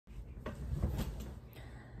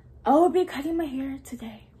I will be cutting my hair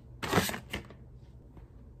today.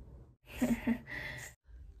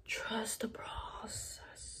 Trust the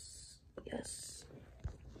process. Yes.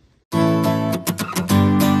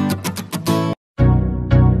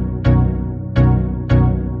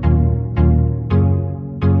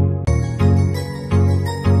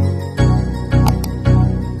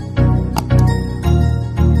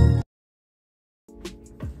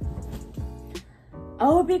 I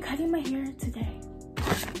will be cutting my hair today.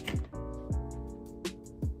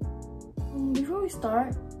 Before we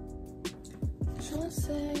start, so let's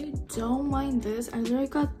say don't mind this. I literally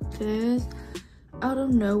got this out of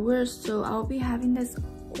nowhere, so I'll be having this.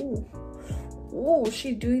 Oh,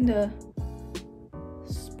 she's doing the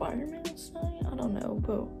Spider-Man sign. I don't know,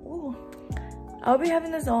 but I'll be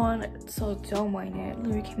having this on, so don't mind it. It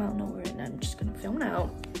literally came out of nowhere, and I'm just gonna film now.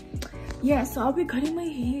 Yeah, so I'll be cutting my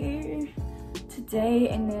hair today,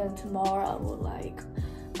 and then tomorrow I will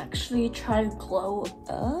actually try to glow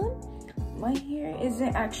up. My hair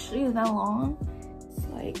isn't actually that long. It's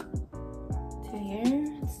to here.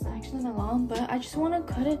 It's actually not long, but I just want to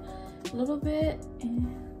cut it a little bit. And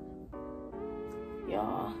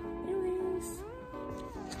yeah, anyways,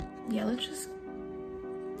 yeah, let's just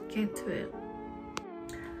get to it.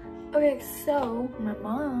 Okay, so my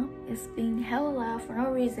mom is being hella loud for no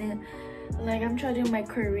reason. I'm trying to do my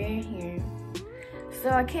career here. So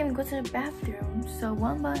I can't even go to the bathroom. So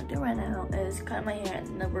what I'm about to do right now is cut my hair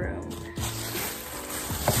in the room.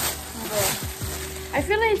 I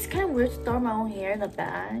feel like it's kind of weird to throw my own hair in the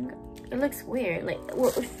bag. It looks weird.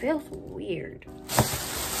 It feels weird.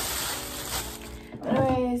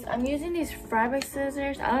 Anyways, I'm using these fryback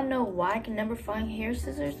scissors. I don't know why I can never find hair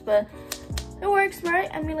scissors, but it works, right?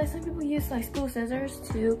 I mean, some people use school scissors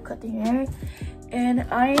to cut their hair, and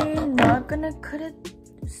I'm not gonna cut it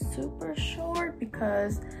super short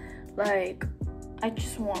because I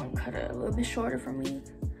just want to cut it a little bit shorter for me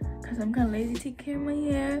because I'm kind of lazy to take care of my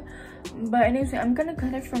hair. But anyways, I'm gonna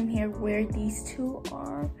cut it from here where these two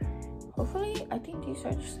are. Hopefully, I think these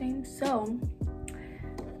are the same. So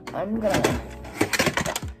I'm gonna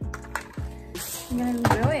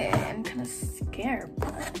do it. I'm kind of scared,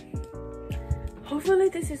 but hopefully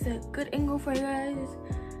this is a good angle for you guys.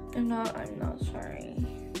 If not, I'm not sorry.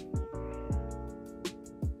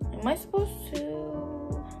 Am I supposed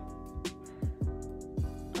to?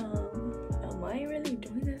 Am I really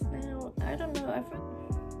doing this now? I don't know.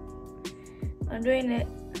 I'm doing it.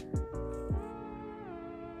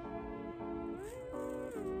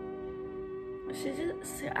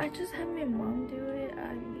 I just had my mom do it.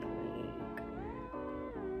 I'm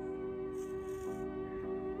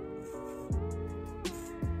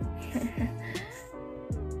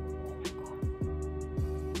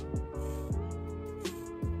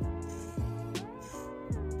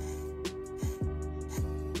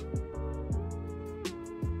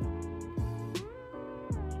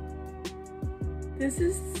This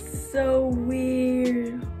is so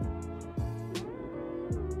weird.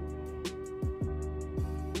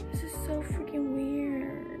 This is so freaking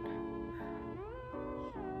weird.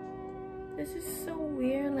 This is so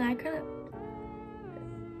weird.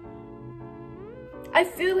 I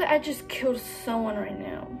feel like I just killed someone right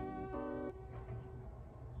now.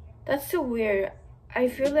 That's so weird. I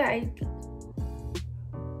feel like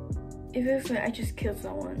it feels like I just killed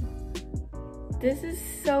someone. This is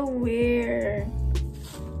so weird.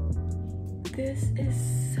 This is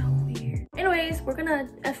so weird. Anyways, we're gonna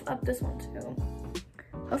F up this one too.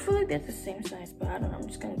 Hopefully they're the same size, but I don't know. I'm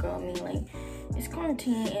just gonna go. I mean, it's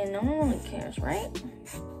quarantine and no one really cares, right?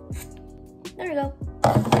 There we go.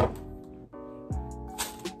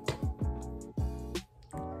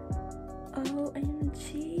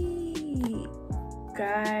 OMG.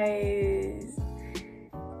 Guys,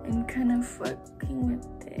 I'm kind of fucking with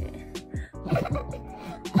it.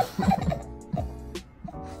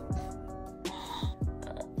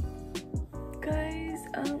 Guys,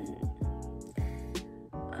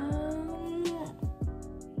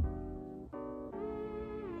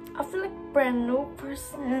 I feel like a brand new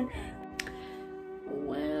person.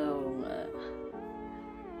 Well,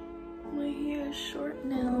 my hair is short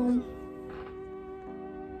now.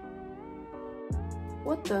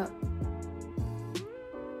 What the?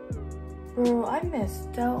 Bro, I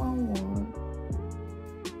missed out on one.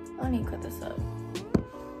 I need to cut this up.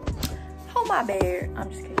 Oh, my bad. I'm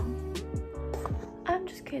just kidding. I'm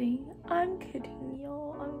just kidding. I'm kidding,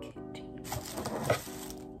 y'all. I'm kidding.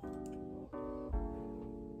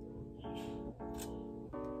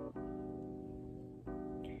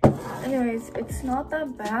 Anyways, it's not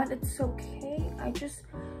that bad. It's okay.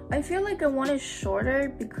 I feel like I want it shorter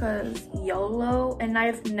because YOLO, and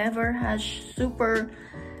I've never had super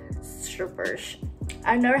short version.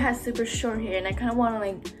 I never had super short hair, and I kind of want to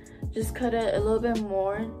like just cut it a little bit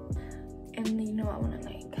more. And you know, I want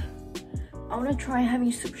to try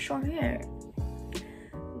having super short hair.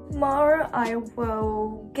 Tomorrow I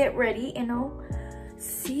will get ready and I'll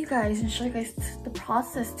see you guys and show you guys the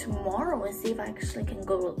process tomorrow and see if I actually can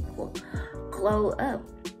glow up.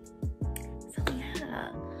 So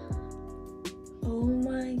yeah. Oh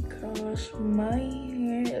my gosh, my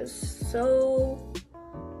hair is so...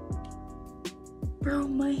 Bro,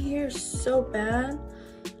 my hair is so bad.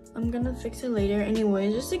 I'm gonna fix it later.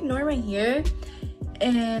 Anyway, just ignore my hair.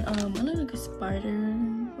 And I look like a spider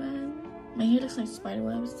web. My hair looks like spider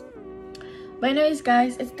webs. But anyways,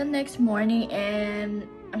 guys, it's the next morning and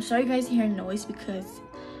I'm sorry you guys hear noise because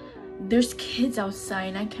there's kids outside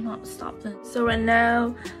and I cannot stop them. So right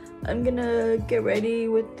now, I'm gonna get ready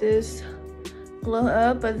with this glow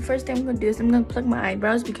up. But the first thing I'm gonna do is I'm gonna pluck my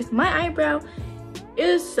eyebrows because my eyebrow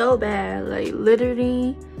is so bad. Like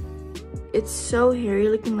literally, it's so hairy,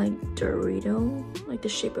 looking like Dorito, like the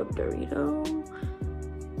shape of Dorito.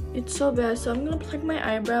 It's so bad. So I'm gonna pluck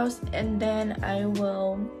my eyebrows and then I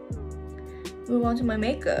will move on to my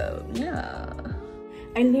makeup. Yeah.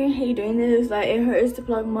 I literally hate doing this. Like it hurts to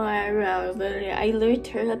pluck my eyebrows. Literally, I literally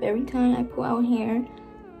tear up every time I pull out hair.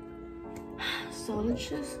 So let's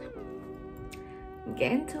just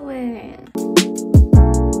get into it.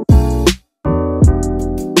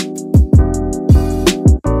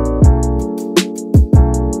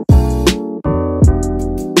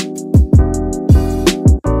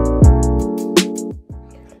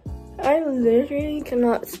 Literally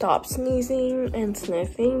cannot stop sneezing and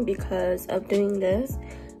sniffing because of doing this.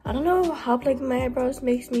 I don't know how plucking my eyebrows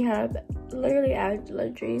makes me have literally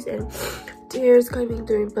allergies and tears coming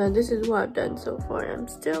through, but this is what I've done so far. I'm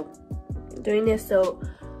still doing this, so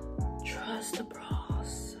trust the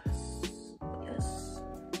process. Yes.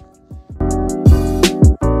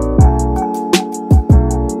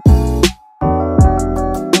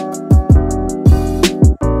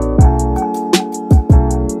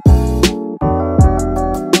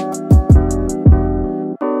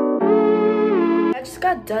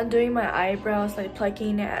 Got done doing my eyebrows, like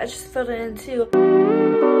plucking it. I just filled it in too.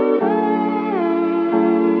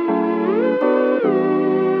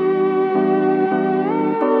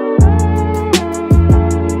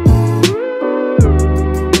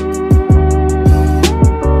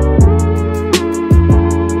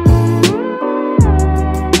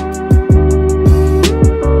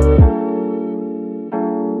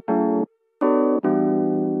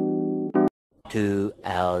 Two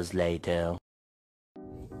hours later.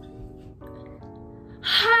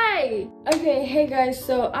 Hi! Okay, hey guys,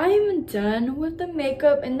 so I'm done with the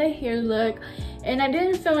makeup and the hair look, and I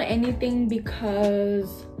didn't film anything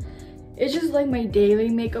because it's just like my daily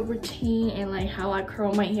makeup routine and like how I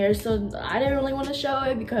curl my hair, so I didn't really want to show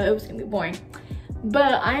it because it was gonna be boring.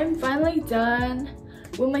 But I'm finally done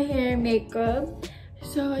with my hair and makeup.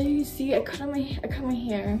 So as you can see, I cut my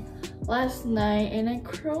hair last night and I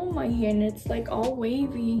curled my hair and it's like all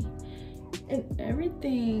wavy and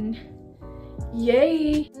everything.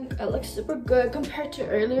 Yay! I look super good compared to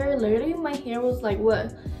earlier. Literally my hair was like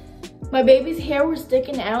what? My baby's hair was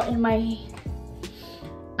sticking out and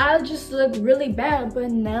I just look really bad.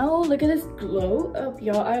 But now look at this glow up,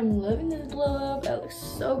 y'all. I'm loving this glow up. That looks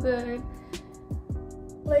so good.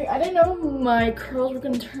 Like I didn't know my curls were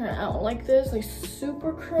gonna turn out like this, like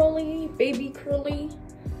super curly, baby curly.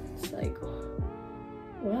 It's like,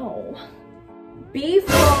 wow.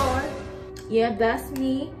 Before, yeah, that's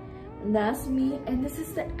me. That's me, and this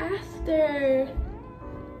is the after.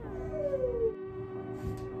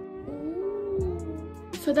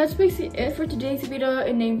 So that's basically it for today's video,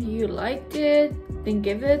 and if you liked it, then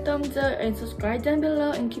give it a thumbs up and subscribe down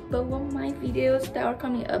below and keep up with my videos that are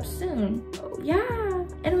coming up soon. Oh yeah.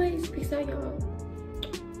 Anyways, peace out, y'all.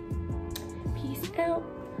 Peace out.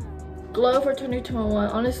 Glow for 2021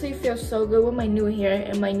 honestly feels so good with my new hair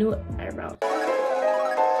and my new eyebrows.